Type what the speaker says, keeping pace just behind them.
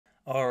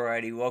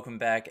Alrighty, welcome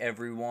back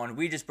everyone.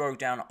 We just broke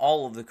down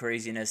all of the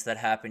craziness that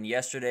happened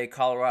yesterday.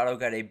 Colorado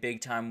got a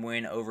big time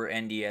win over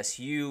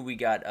NDSU. We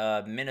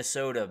got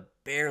Minnesota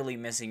barely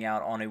missing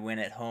out on a win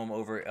at home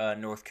over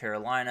North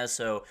Carolina.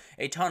 So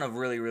a ton of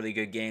really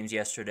good games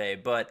yesterday.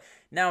 But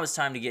now it's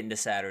time to get into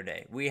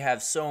Saturday. We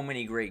have so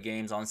many great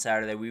games on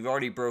Saturday. We've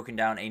already broken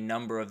down a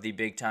number of the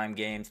big time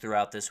games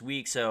throughout this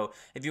week. So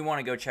if you want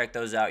to go check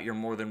those out, you're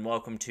more than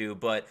welcome to.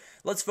 But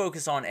let's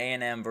focus on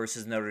A&M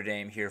versus Notre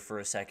Dame here for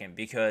a second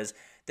because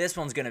this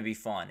one's going to be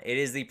fun. It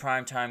is the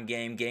primetime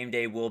game. Game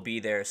day will be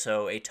there,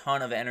 so a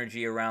ton of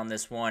energy around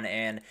this one,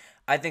 and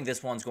I think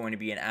this one's going to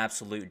be an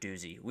absolute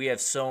doozy. We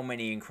have so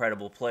many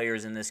incredible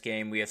players in this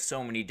game. We have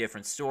so many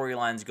different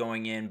storylines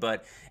going in,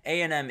 but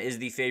A&M is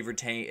the favorite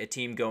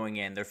team going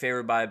in. They're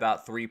favored by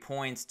about 3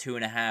 points,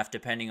 2.5,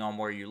 depending on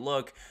where you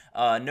look.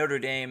 Notre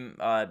Dame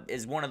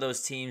is one of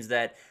those teams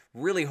that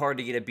really hard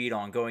to get a beat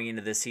on going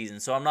into this season.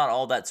 So I'm not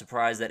all that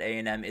surprised that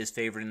A&M is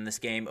favored in this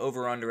game.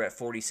 Over under at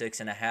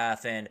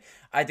 46.5, and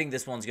I think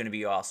this one's going to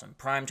be awesome.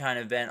 Primetime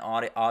event,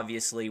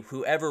 obviously.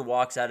 Whoever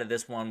walks out of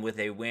this one with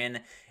a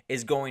win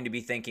is going to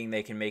be thinking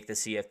they can make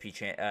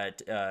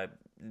the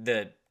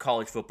the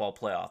college football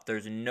playoff.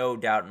 There's no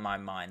doubt in my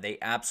mind. They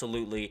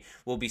absolutely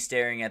will be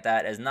staring at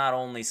that as not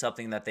only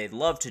something that they'd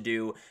love to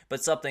do,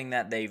 but something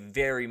that they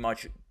very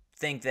much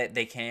think that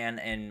they can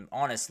and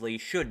honestly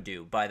should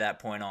do by that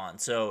point on.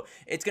 So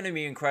it's going to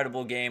be an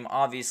incredible game.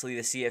 Obviously,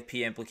 the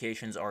CFP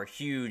implications are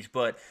huge,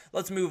 but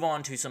let's move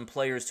on to some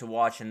players to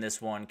watch in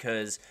this one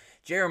because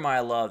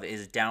Jeremiah Love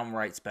is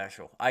downright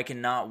special. I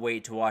cannot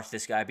wait to watch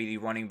this guy be the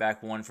running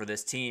back one for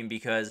this team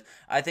because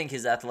I think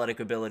his athletic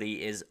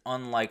ability is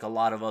unlike a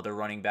lot of other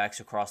running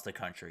backs across the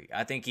country.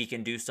 I think he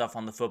can do stuff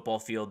on the football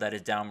field that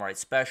is downright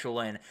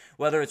special, and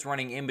whether it's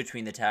running in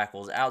between the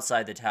tackles,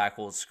 outside the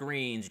tackles,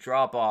 screens,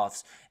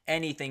 drop-offs,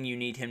 anything you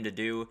need him to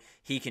do,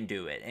 he can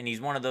do it. And he's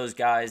one of those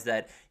guys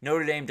that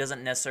Notre Dame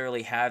doesn't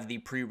necessarily have the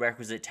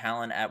prerequisite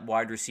talent at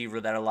wide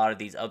receiver that a lot of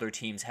these other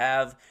teams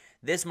have.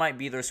 This might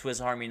be their Swiss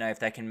Army knife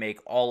that can make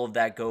all of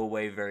that go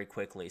away very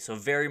quickly. So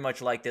very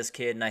much like this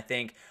kid, and I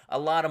think a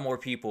lot of more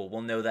people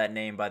will know that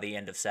name by the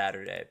end of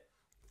Saturday.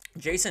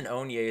 Jason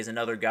Onye is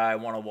another guy I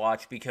want to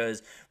watch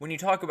because when you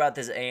talk about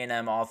this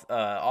A&M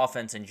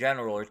offense in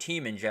general or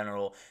team in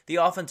general, the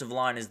offensive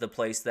line is the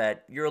place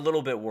that you're a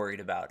little bit worried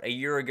about. A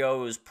year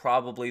ago, it was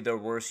probably the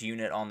worst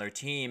unit on their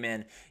team,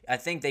 and I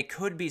think they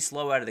could be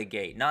slow out of the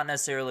gate. Not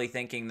necessarily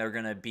thinking they're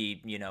going to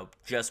be,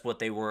 just what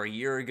they were a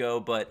year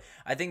ago, but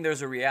I think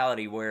there's a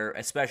reality where,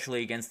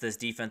 especially against this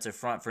defensive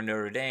front for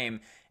Notre Dame,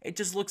 it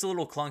just looks a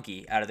little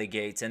clunky out of the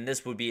gates, and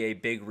this would be a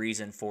big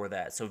reason for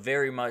that. So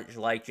very much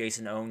like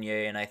Jason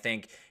Onye, and I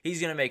think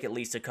he's going to make at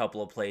least a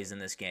couple of plays in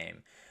this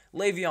game.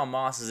 Le'Veon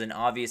Moss is an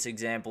obvious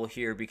example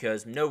here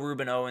because no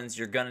Reuben Owens,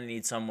 you're going to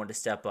need someone to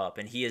step up,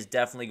 and he is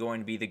definitely going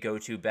to be the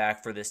go-to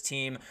back for this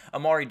team.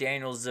 Amari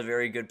Daniels is a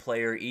very good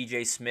player.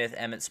 E.J. Smith,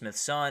 Emmitt Smith's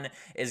son,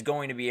 is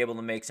going to be able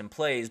to make some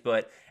plays,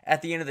 but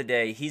at the end of the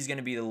day, he's going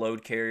to be the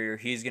load carrier.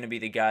 He's going to be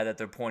the guy that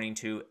they're pointing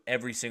to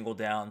every single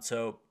down.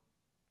 So,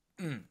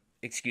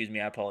 excuse me,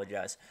 I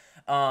apologize.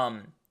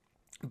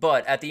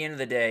 But at the end of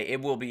the day,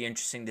 it will be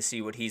interesting to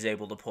see what he's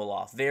able to pull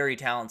off. Very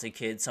talented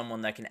kid,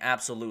 someone that can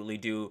absolutely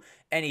do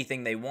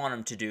anything they want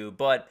him to do,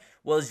 but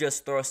was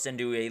just thrust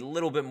into a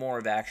little bit more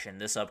of action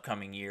this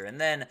upcoming year. And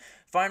then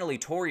finally,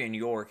 Torian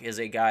York is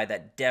a guy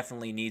that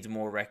definitely needs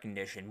more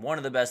recognition. One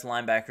of the best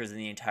linebackers in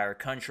the entire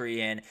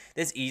country, and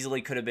this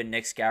easily could have been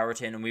Nick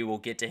Scourton, and we will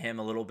get to him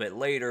a little bit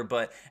later.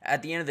 But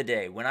at the end of the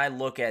day, when I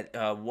look at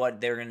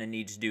what they're going to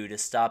need to do to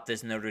stop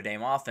this Notre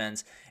Dame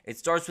offense, it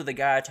starts with the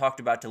guy I talked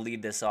about to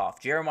lead this off.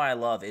 Jeremiah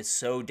Love is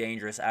so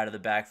dangerous out of the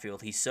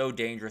backfield. He's so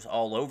dangerous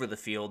all over the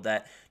field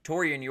that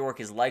Torian York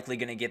is likely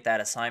going to get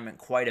that assignment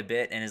quite a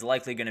bit and is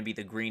likely going to be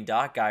the green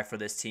dot guy for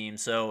this team.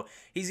 So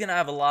he's going to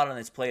have a lot on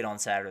his plate on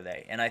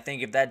Saturday. And I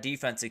think if that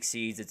defense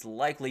succeeds, it's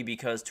likely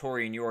because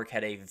Torian York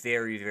had a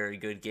very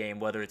good game,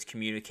 whether it's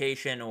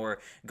communication or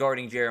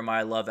guarding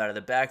Jeremiah Love out of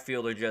the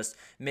backfield or just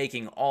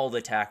making all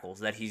the tackles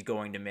that he's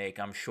going to make,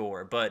 I'm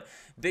sure. But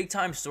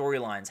big-time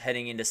storylines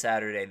heading into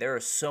Saturday. There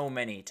are so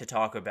many to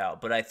talk about,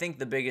 but I think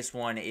the biggest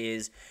one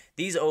is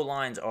these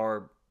O-lines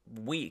are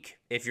weak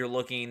if you're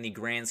looking in the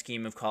grand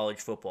scheme of college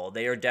football.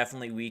 They are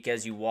definitely weak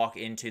as you walk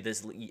into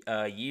this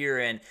year,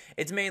 and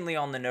it's mainly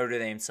on the Notre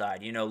Dame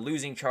side.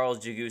 Losing Charles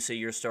Jagusa,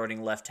 your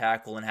starting left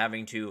tackle, and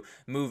having to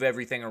move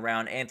everything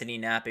around. Anthony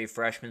Knapp, a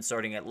freshman,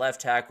 starting at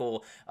left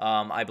tackle.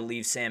 I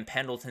believe Sam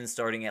Pendleton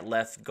starting at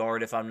left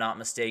guard, if I'm not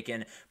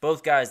mistaken.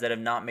 Both guys that have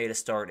not made a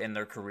start in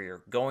their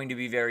career. Going to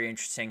be very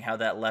interesting how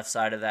that left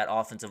side of that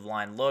offensive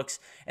line looks.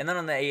 And then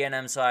on the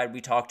A&M side,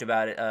 we talked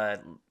about it.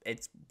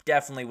 It's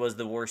definitely was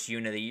the worst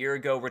unit a year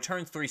ago.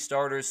 Returns 3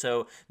 starters,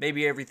 so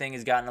maybe everything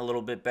has gotten a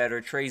little bit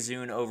better. Trey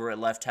Zune over at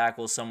left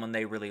tackle is someone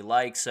they really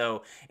like,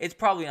 so it's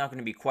probably not going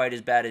to be quite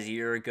as bad as a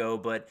year ago,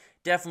 but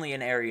definitely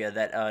an area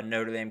that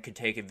Notre Dame could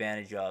take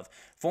advantage of.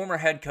 Former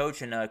head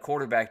coach and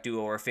quarterback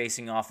duo are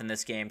facing off in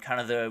this game. Kind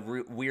of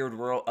the weird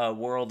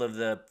world of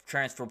the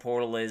transfer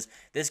portal is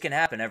this can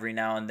happen every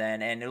now and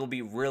then, and it'll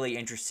be really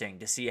interesting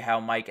to see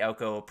how Mike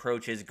Elko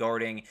approaches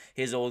guarding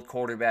his old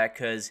quarterback,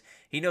 because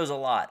he knows a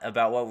lot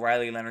about what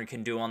Riley Leonard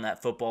can do on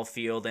that football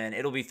field, and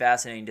it'll be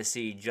fascinating to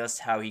see just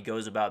how he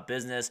goes about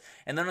business.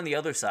 And then on the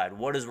other side,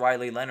 what does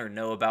Riley Leonard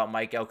know about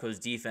Mike Elko's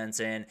defense,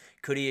 and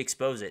could he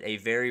expose it? A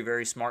very,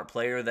 very smart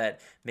player that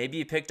maybe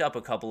he picked up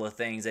a couple of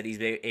things that he's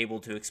able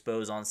to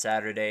expose on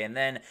Saturday. And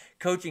then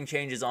coaching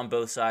changes on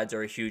both sides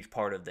are a huge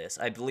part of this.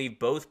 I believe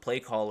both play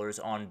callers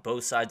on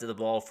both sides of the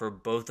ball for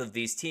both of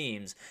these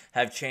teams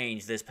have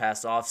changed this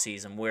past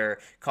offseason, where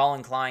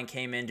Colin Klein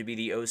came in to be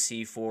the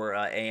OC for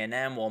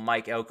A&M, while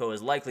Mike Elko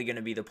is likely going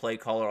to be the play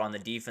caller on the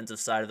defensive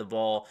side of the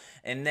ball.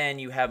 And then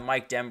you have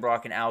Mike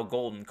Denbrock and Al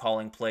Golden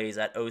calling plays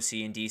at OC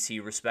and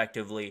DC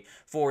respectively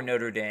for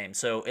Notre Dame.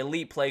 So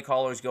elite play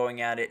callers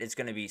going at it. It's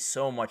going to be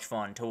so much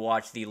fun to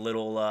watch the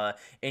little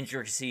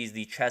intricacies,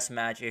 the chess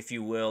match, if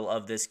you will,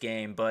 of this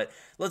game. But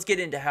let's get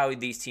into how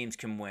these teams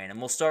can win. And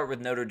we'll start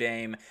with Notre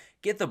Dame.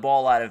 Get the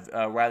ball out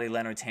of Riley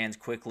Leonard's hands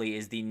quickly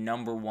is the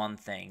number one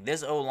thing.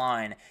 This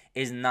O-line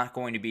is not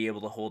going to be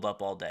able to hold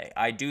up all day.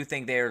 I do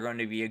think they are going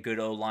to be a good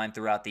O-line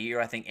throughout the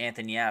year. I think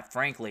Anthony App,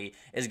 frankly,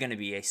 is going to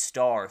be a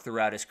star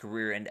throughout his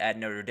career and at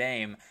Notre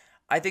Dame.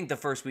 I think the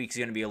first week is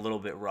going to be a little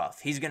bit rough.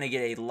 He's going to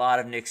get a lot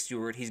of Nick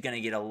Stewart. He's going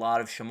to get a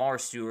lot of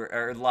Shamar Stewart,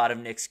 or a lot of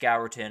Nick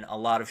Scourton, a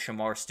lot of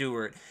Shamar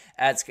Stewart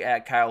at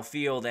Kyle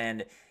Field,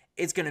 and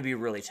it's going to be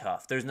really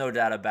tough. There's no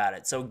doubt about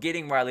it. So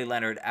getting Riley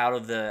Leonard out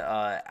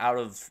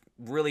of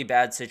really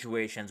bad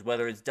situations,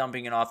 whether it's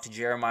dumping it off to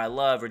Jeremiah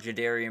Love or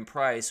Jadarian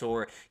Price,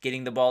 or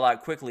getting the ball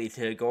out quickly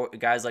to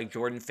guys like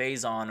Jordan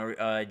Faison or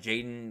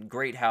Jaden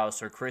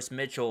Greathouse or Chris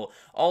Mitchell,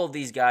 all of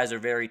these guys are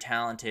very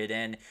talented,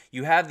 and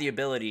you have the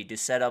ability to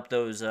set up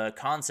those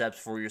concepts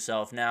for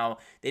yourself. Now,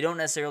 they don't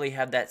necessarily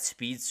have that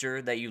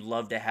speedster that you'd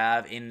love to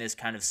have in this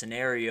kind of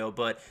scenario,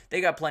 but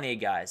they got plenty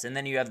of guys. And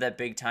then you have that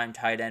big-time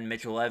tight end,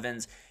 Mitchell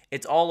Evans.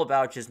 It's all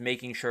about just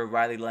making sure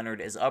Riley Leonard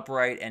is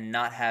upright and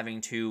not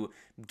having to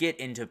get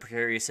into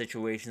precarious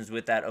situations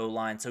with that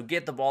O-line. So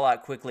get the ball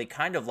out quickly,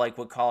 kind of like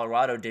what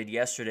Colorado did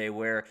yesterday,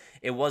 where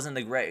it wasn't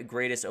the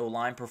greatest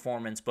O-line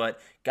performance,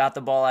 but got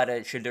the ball out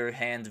of Shedeur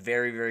hands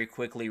very, very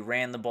quickly,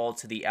 ran the ball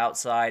to the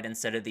outside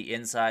instead of the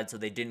inside so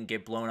they didn't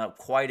get blown up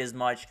quite as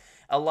much.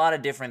 A lot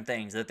of different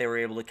things that they were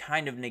able to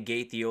kind of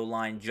negate the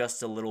O-line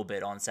just a little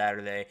bit on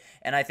Saturday,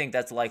 and I think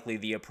that's likely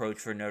the approach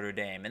for Notre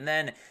Dame. And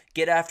then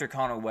get after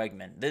Connor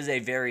Wegman. This is a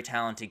very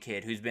talented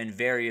kid who's been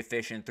very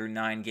efficient through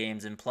 9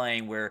 games and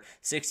playing, where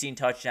 16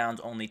 touchdowns,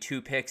 only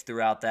 2 picks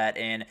throughout that,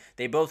 and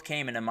they both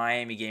came in a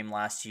Miami game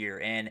last year,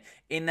 and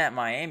in that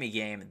Miami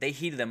game, they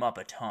heated him up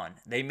a ton.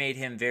 They made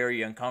him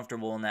very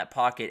uncomfortable in that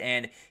pocket,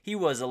 and he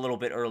was a little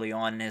bit early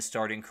on in his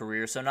starting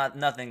career, so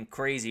nothing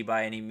crazy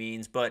by any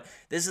means, but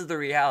this is the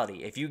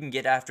reality. If you can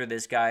get after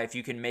this guy, if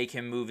you can make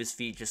him move his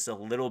feet just a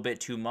little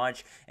bit too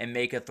much and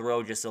make a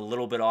throw just a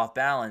little bit off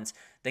balance,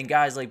 then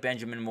guys like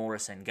Benjamin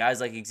Morrison, guys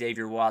like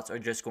Xavier Watts are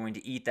just going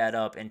to eat that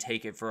up and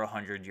take it for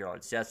 100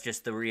 yards. That's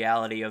just the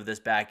reality of this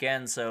back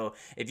end. So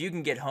if you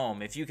can get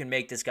home, if you can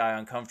make this guy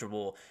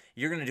uncomfortable,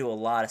 you're going to do a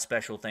lot of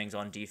special things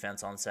on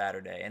defense on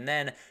Saturday. And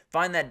then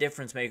find that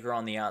difference maker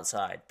on the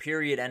outside.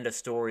 Period. End of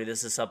story.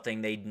 This is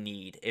something they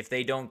need. If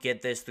they don't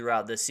get this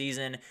throughout the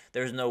season,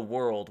 there's no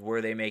world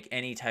where they make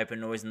any type of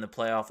noise in the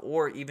playoff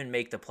or even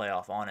make the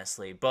playoff,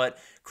 honestly. But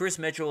Chris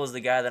Mitchell is the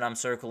guy that I'm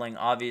circling.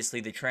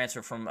 Obviously, the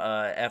transfer from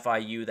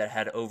FIU that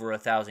had over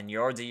 1,000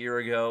 yards a year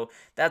ago.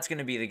 That's going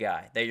to be the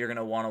guy that you're going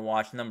to want to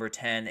watch, number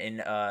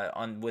 10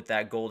 with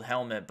that gold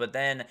helmet. But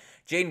then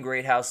Jaden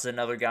Greathouse is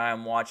another guy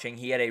I'm watching.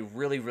 He had a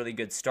really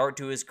good start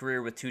to his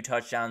career with 2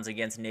 touchdowns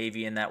against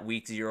Navy in that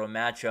Week 0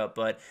 matchup,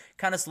 but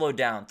kind of slowed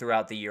down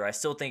throughout the year. I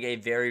still think a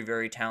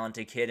very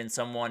talented kid, and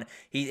someone,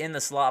 he's in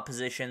the slot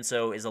position,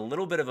 so is a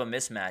little bit of a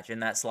mismatch in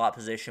that slot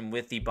position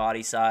with the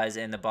body size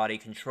and the body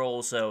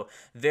control, so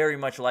very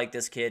much like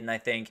this kid, and I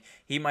think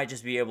he might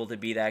just be able to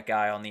be that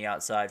guy on the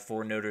outside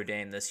for Notre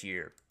Dame this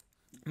year.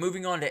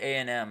 Moving on to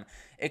A&M,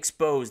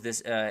 expose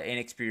this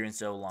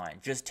inexperienced O-line.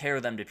 Just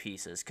tear them to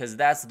pieces, because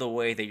that's the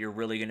way that you're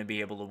really going to be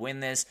able to win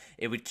this.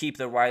 It would keep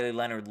the Riley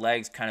Leonard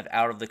legs kind of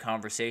out of the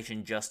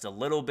conversation just a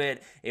little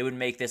bit. It would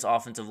make this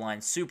offensive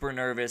line super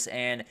nervous,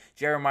 and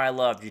Jeremiah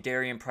Love,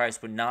 Jadarian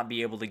Price would not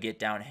be able to get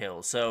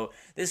downhill. So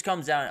this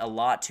comes down a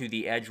lot to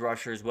the edge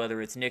rushers,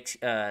 whether it's Nick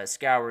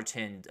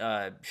Scourton,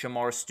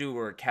 Shamar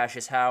Stewart,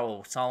 Cassius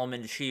Howell,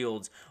 Solomon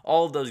Shields.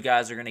 All of those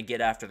guys are going to get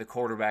after the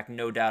quarterback,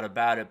 no doubt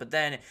about it. But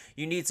then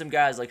you need some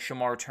guys like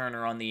Shamar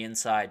Turner on the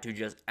inside to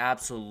just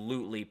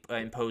absolutely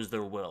impose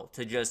their will,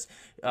 to just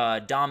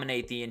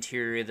dominate the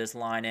interior of this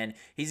line. And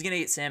he's going to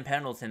get Sam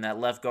Pendleton, that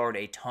left guard,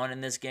 a ton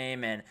in this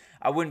game. And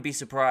I wouldn't be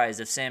surprised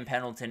if Sam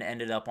Pendleton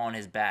ended up on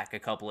his back a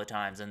couple of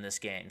times in this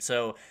game.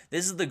 So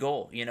this is the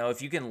goal.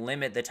 If you can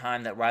limit the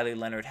time that Riley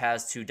Leonard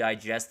has to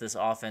digest this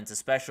offense,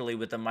 especially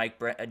with the Mike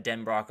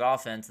Denbrock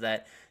offense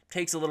that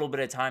takes a little bit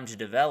of time to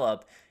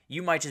develop,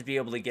 you might just be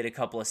able to get a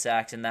couple of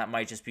sacks, and that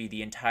might just be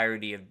the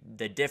entirety of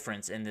the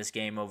difference in this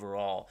game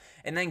overall.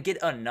 And then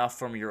get enough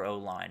from your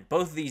O-line.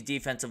 Both of these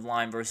defensive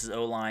line versus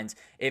O-lines,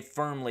 it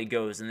firmly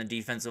goes in the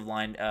defensive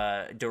line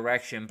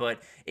direction.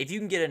 But if you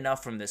can get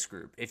enough from this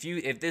group,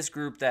 if this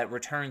group that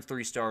returns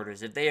 3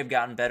 starters, if they have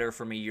gotten better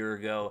from a year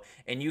ago,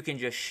 and you can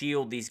just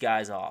shield these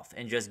guys off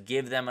and just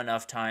give them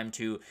enough time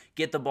to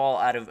get the ball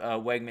out of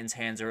Wegman's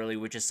hands early,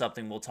 which is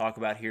something we'll talk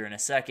about here in a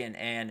second,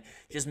 and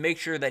just make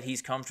sure that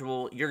he's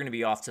comfortable, you're going to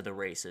be off to the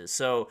races.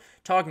 So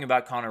talking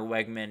about Connor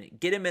Wegman,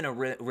 get him in a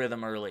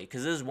rhythm early,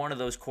 because this is one of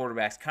those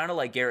quarterbacks, kind of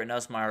like Garrett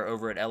Nussmeier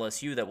over at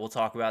LSU that we'll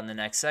talk about in the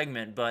next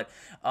segment, but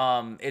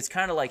it's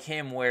kind of like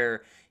him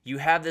where you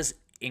have this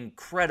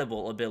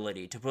incredible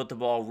ability to put the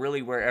ball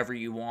really wherever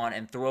you want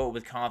and throw it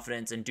with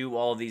confidence and do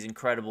all of these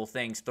incredible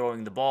things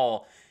throwing the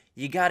ball.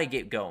 You got to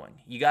get going.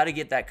 You got to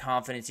get that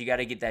confidence. You got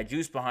to get that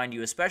juice behind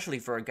you, especially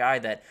for a guy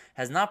that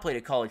has not played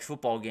a college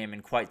football game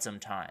in quite some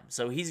time.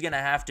 So he's going to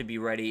have to be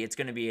ready. It's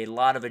going to be a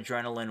lot of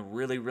adrenaline,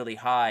 really, really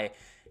high.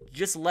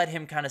 Just let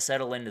him kind of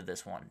settle into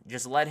this one.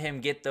 Just let him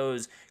get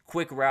those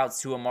quick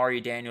routes to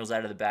Amari Daniels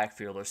out of the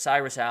backfield, or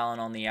Cyrus Allen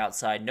on the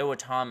outside, Noah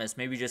Thomas,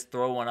 maybe just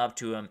throw one up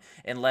to him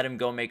and let him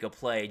go make a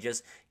play.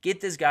 Just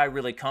get this guy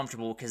really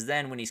comfortable, because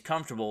then when he's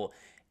comfortable,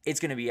 it's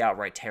going to be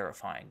outright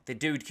terrifying. The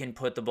dude can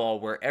put the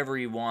ball wherever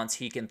he wants.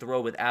 He can throw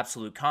with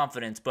absolute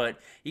confidence, but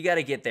you got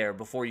to get there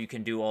before you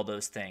can do all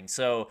those things.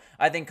 So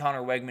I think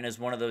Connor Wegman is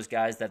one of those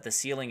guys that the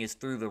ceiling is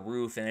through the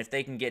roof, and if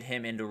they can get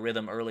him into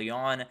rhythm early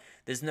on,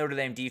 this Notre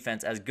Dame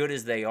defense, as good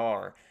as they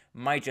are,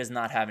 might just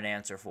not have an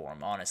answer for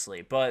him,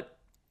 honestly. But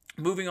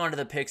moving on to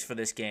the picks for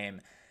this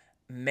game,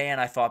 man,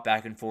 I fought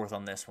back and forth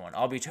on this one.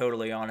 I'll be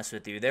totally honest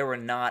with you.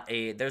 There's not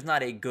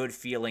a good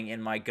feeling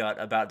in my gut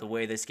about the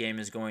way this game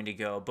is going to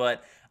go,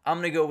 but I'm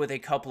going to go with a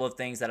couple of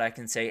things that I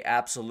can say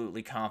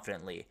absolutely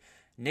confidently.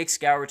 Nick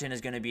Scourton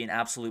is going to be an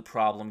absolute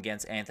problem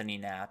against Anthony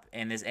Knapp,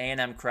 and this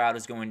A&M crowd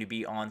is going to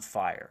be on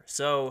fire.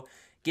 So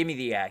give me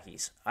the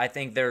Aggies. I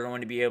think they're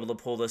going to be able to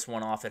pull this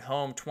one off at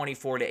home,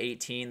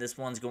 24-18. This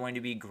one's going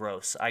to be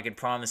gross. I can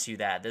promise you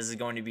that. This is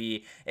going to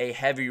be a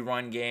heavy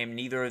run game.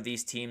 Neither of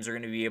these teams are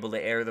going to be able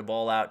to air the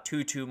ball out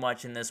too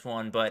much in this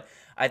one, but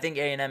I think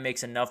A&M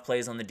makes enough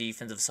plays on the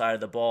defensive side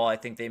of the ball. I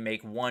think they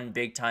make one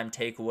big-time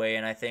takeaway,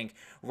 and I think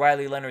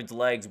Riley Leonard's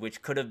legs,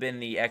 which could have been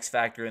the X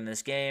factor in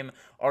this game,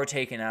 are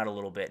taken out a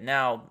little bit.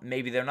 Now,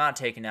 maybe they're not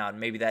taken out.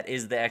 Maybe that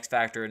is the X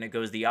factor and it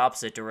goes the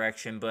opposite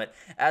direction, but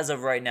as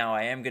of right now,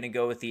 I am going to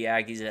go with the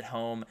Aggies at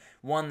home,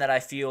 one that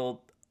I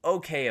feel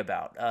okay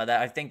about. That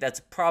I think that's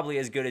probably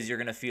as good as you're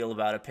going to feel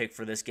about a pick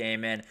for this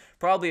game, and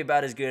probably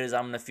about as good as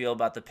I'm going to feel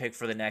about the pick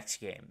for the next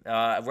game.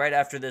 Right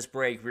after this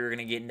break, we're going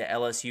to get into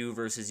LSU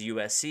versus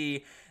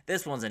USC.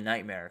 This one's a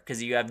nightmare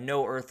because you have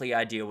no earthly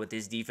idea what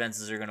these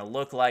defenses are going to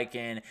look like,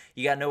 and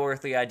you got no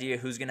earthly idea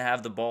who's going to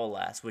have the ball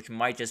last, which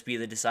might just be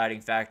the deciding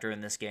factor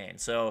in this game.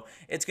 So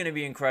it's going to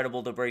be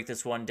incredible to break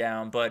this one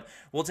down, but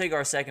we'll take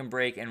our second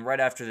break, and right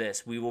after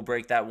this, we will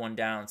break that one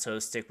down, so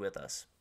stick with us.